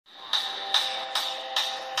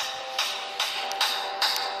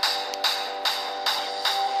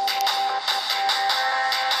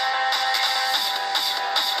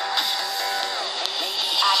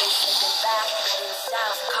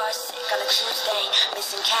on a Tuesday.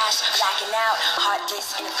 Missing cash, blacking out, hard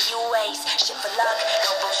disk in a few ways. Shit for luck,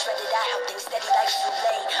 elbow shredded, I held things steady like too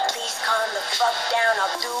late. Please calm the fuck down,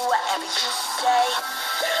 I'll do whatever you say.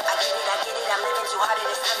 I get it, I'm living too hard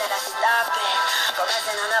and it's time that I stop it. Go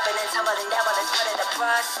rising on up and then tumbling down, but it's part of the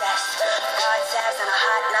process. God tabs on a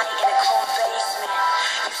hot night in a cold basement.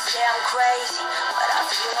 You say I'm crazy, but I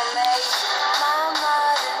feel amazing. My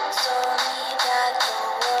mother told me that the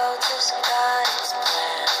world just got its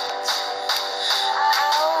plans.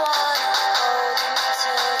 I wanna hold them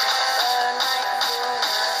till they burn right through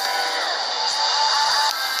my hands.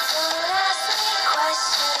 Don't ask me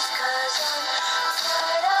questions, cause I'm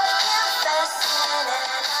tired of confessing,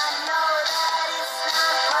 and I know that it's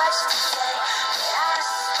not much to say, but I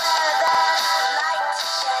swear that I'd like to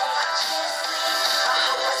change. I can't sleep, I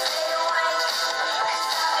hope I stay awake, cause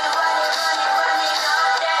I've been running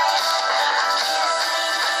all day. I can't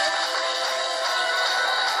sleep.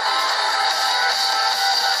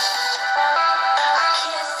 I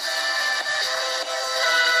can't sleep.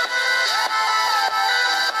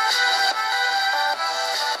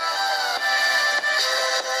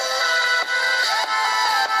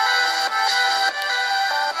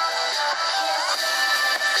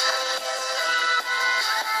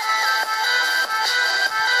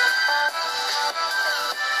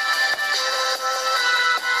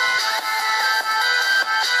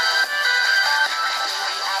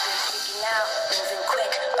 I've been freaking out, moving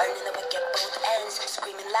quick, burning the wick at both ends,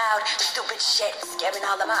 screaming loud, stupid shit, scaring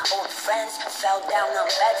all of my old friends. Fell down on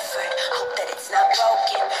Bedford, hope that it's not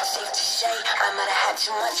broken. Safe to say, I might have had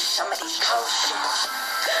too much of some of these potions.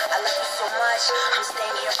 I love you so much, I'm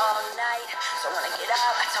staying here all night. Don't wanna get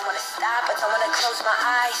up, I don't wanna stop, I don't wanna close my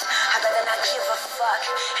eyes. I'd rather not give a fuck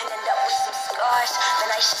and end up with some scars. The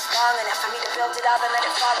night's just long enough for me to build it up and let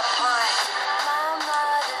it fall apart. My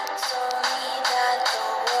mother told me that the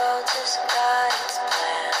world just got its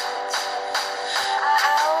plans.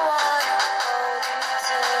 I wanna hold them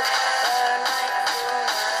till they burn right through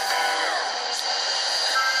my hands.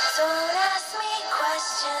 Don't ask me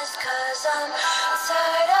questions, cause I'm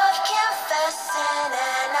tired of confessing,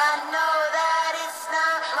 and I know that it's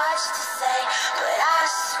not much to say, but I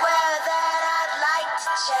swear that I'd like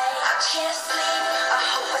to change. I can't sleep, I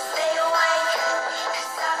hope I stay awake,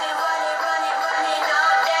 cause I've been running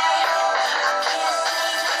all day. I can't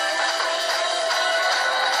sleep.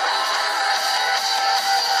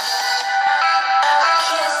 I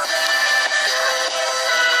can't sleep.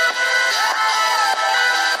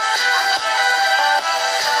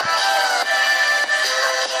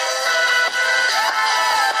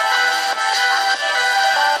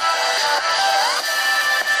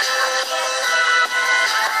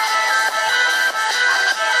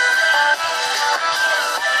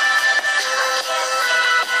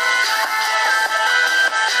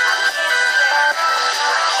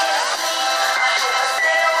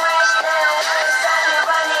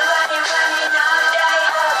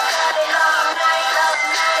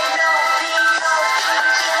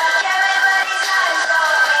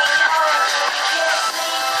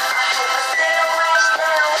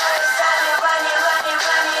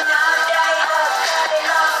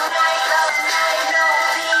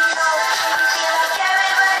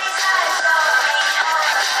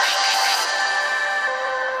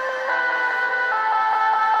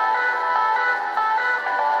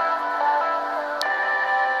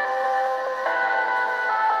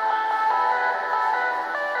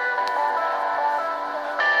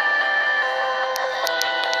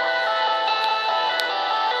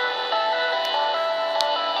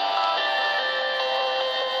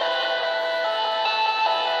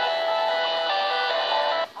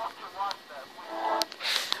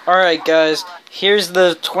 Alright guys, here's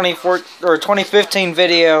the 2015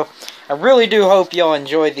 video. I really do hope y'all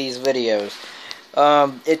enjoy these videos.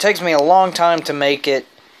 It takes me a long time to make it,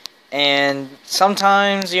 and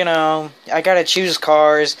sometimes, you know, I gotta choose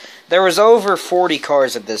cars. There was over 40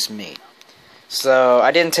 cars at this meet, so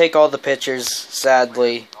I didn't take all the pictures,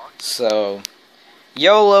 sadly. So,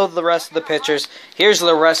 YOLO the rest of the pictures. Here's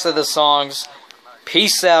the rest of the songs.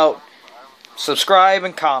 Peace out. Subscribe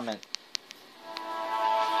and comment.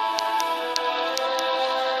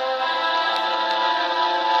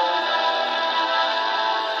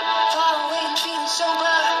 Sober,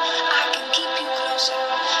 I can keep you closer.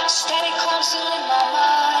 Static close in my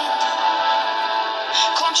mind.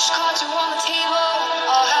 Conscious cards are on the table.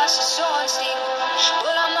 Our house is so unstable,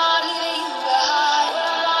 but I'm not leaving you behind.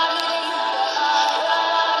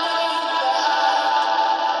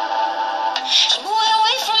 You're moving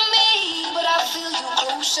away from me, but I feel you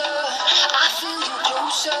closer.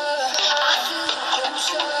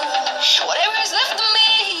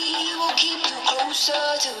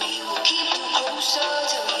 closer till we will keep you closer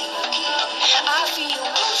till we will keep. I feel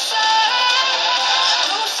closer,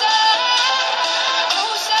 closer,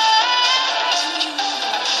 closer to you.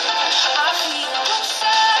 I feel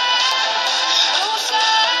closer,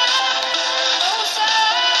 closer, closer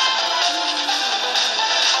to you.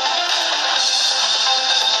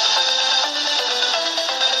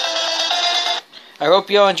 I hope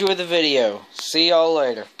y'all enjoy the video. See y'all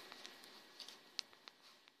later.